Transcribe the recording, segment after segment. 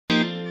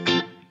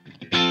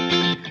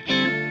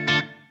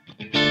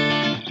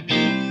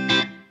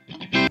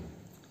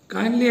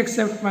Kindly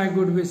accept my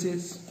good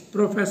wishes,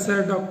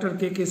 Professor Dr.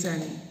 K.K.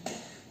 Saini.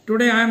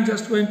 Today I am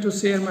just going to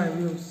share my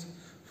views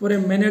for a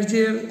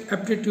managerial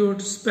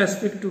aptitude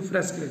specific to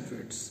fresh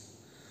graduates.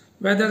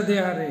 Whether they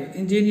are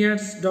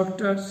engineers,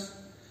 doctors,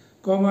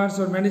 commerce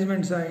or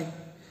management side,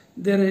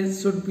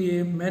 should be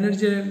a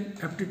managerial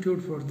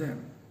aptitude for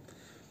them.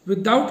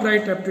 Without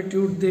right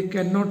aptitude, they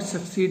cannot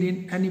succeed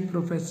in any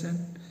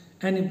profession,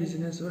 any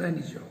business or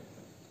any job.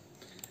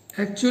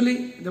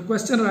 Actually, the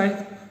question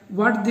arises,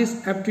 what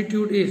this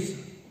aptitude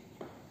is?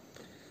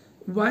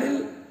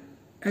 While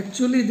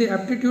actually the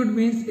aptitude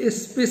means a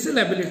special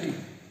ability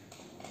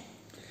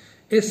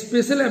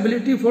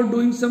for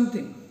doing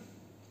something.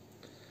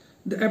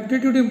 The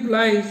aptitude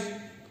implies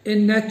a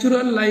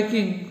natural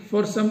liking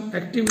for some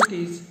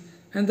activities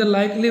and the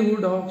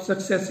likelihood of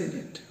success in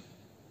it.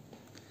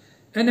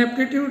 An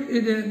aptitude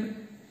is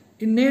an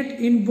innate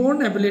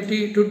inborn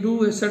ability to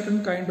do a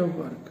certain kind of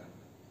work.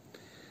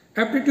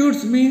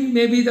 Aptitudes mean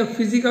maybe the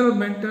physical or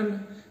mental.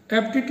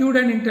 Aptitude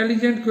and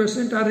intelligent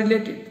quotient are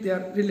related. They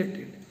are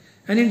related.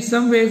 And in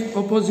some ways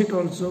opposite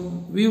also,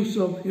 views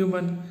of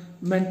human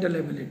mental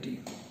ability.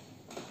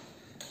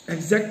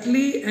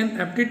 Exactly, an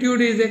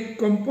aptitude is a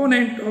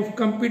component of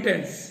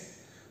competence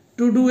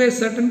to do a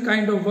certain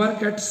kind of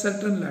work at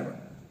certain level.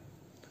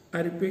 I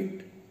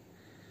repeat,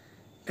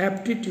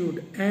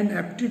 aptitude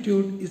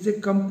is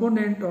a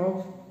component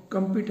of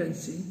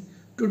competency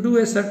to do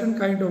a certain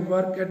kind of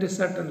work at a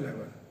certain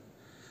level.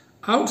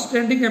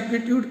 Outstanding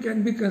aptitude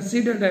can be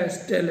considered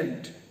as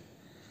talent.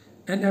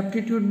 An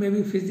aptitude may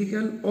be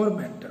physical or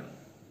mental.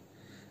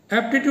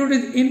 Aptitude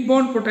is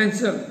inborn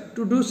potential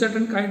to do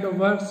certain kind of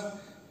works,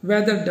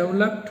 whether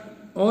developed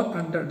or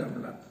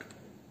underdeveloped.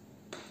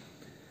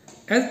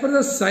 As per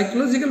the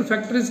psychological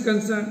factor is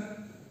concerned,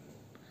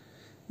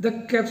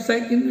 if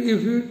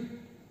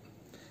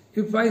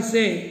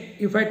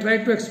I try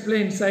to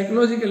explain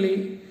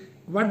psychologically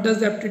what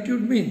does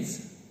aptitude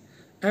means?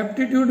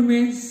 Aptitude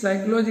means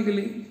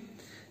psychologically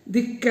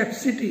the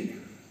capacity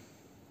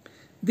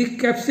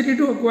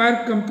to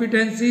acquire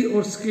competency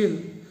or skill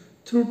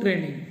through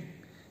training.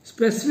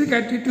 Specific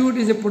aptitude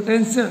is a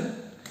potential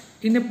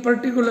in a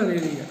particular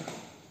area.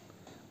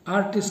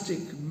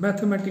 Artistic,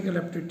 mathematical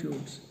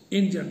aptitudes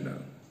in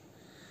general.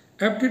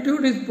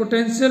 Aptitude is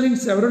potential in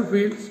several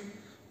fields.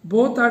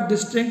 Both are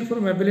distinct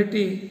from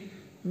ability,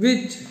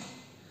 which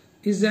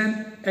is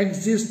an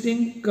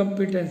existing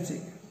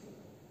competency.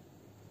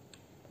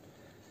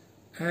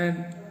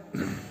 And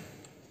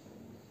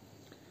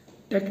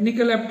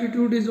technical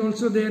aptitude is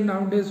also there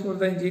nowadays for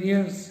the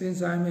engineers.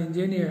 Since I am an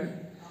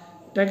engineer,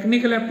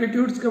 technical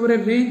aptitudes cover a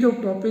range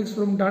of topics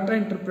from data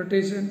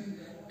interpretation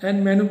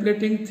and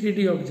manipulating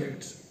 3D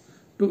objects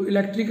to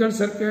electrical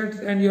circuits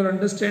and your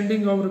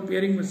understanding of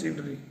repairing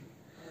machinery.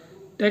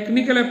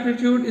 Technical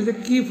aptitude is a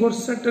key for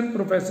certain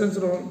professions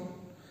role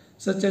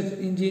such as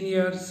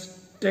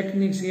engineers,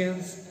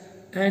 technicians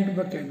and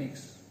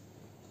mechanics.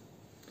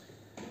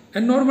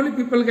 And normally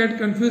people get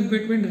confused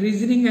between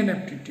reasoning and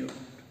aptitude.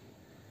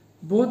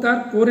 Both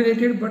are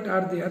correlated but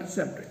they are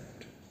separate.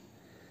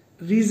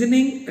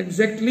 Reasoning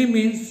exactly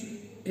means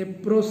a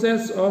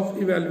process of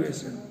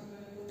evaluation.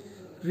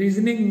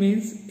 Reasoning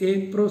means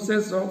a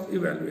process of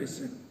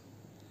evaluation.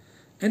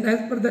 And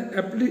as per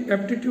the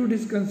aptitude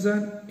is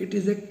concerned, it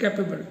is a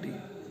capability.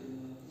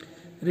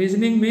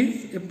 Reasoning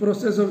means a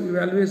process of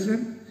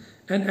evaluation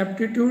and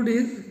aptitude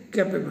is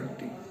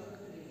capability.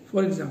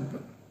 For example,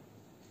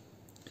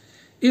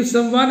 if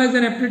someone has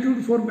an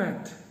aptitude for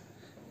math,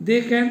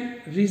 they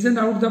can reason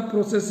out the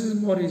processes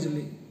more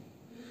easily.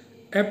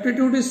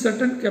 Aptitude is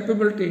certain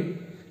capability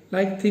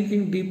like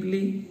thinking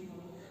deeply,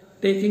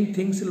 taking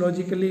things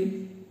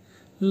logically,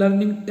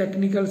 learning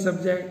technical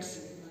subjects,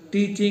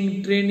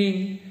 teaching,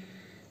 training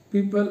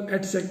people,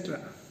 etc.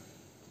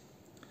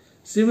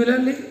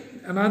 Similarly,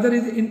 another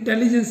is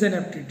intelligence and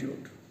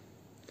aptitude.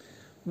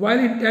 While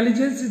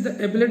intelligence is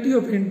the ability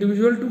of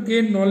individual to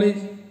gain knowledge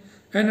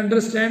and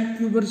understand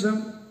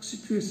cumbersome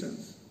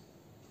situations,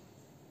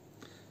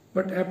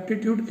 but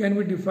aptitude can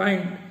be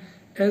defined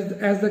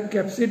as the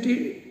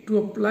capacity to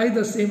apply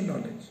the same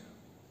knowledge.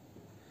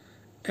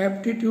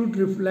 Aptitude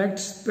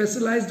reflects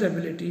specialized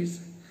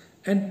abilities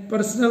and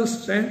personal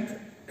strength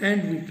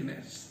and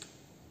weakness.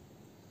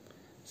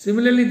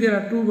 Similarly, there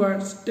are two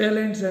words,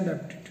 talents and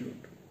aptitude.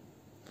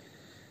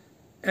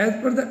 As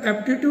per the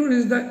aptitude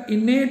is the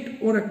innate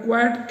or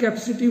acquired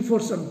capacity for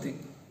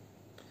something.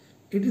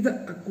 It is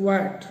the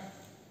acquired.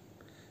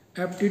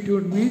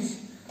 Aptitude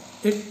means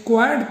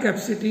acquired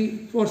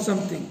capacity for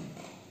something.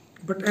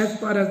 But as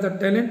far as the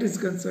talent is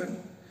concerned,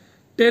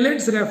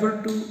 talents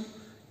refer to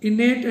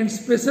innate and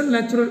special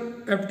natural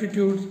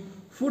aptitudes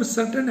for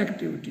certain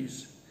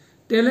activities.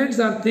 Talents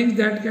are things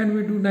that can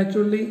we do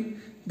naturally,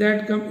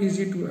 that come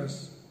easy to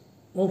us.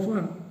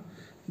 Often,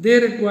 they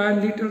require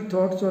little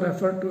thoughts or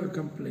effort to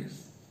accomplish.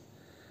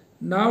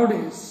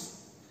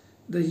 Nowadays,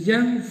 the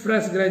young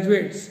fresh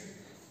graduates,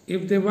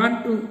 if they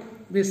want to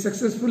be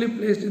successfully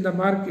placed in the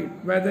market,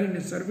 whether in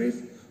a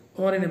service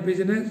or in a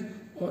business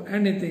or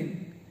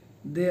anything,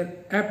 their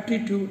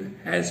aptitude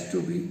has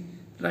to be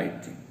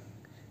right thing.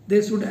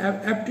 They should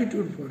have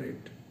aptitude for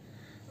it.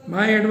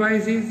 My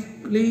advice is,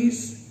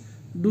 please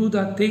do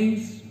the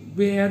things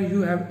where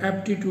you have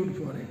aptitude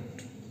for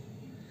it.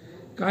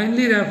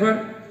 Kindly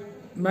refer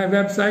my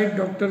website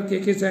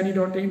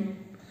drkksani.in.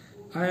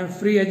 I am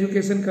free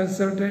education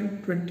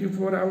consultant,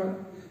 24 hours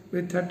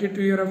with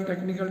 32 years of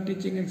technical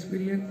teaching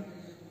experience.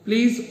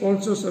 Please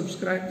also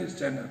subscribe this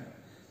channel.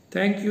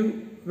 Thank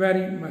you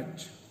very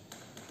much.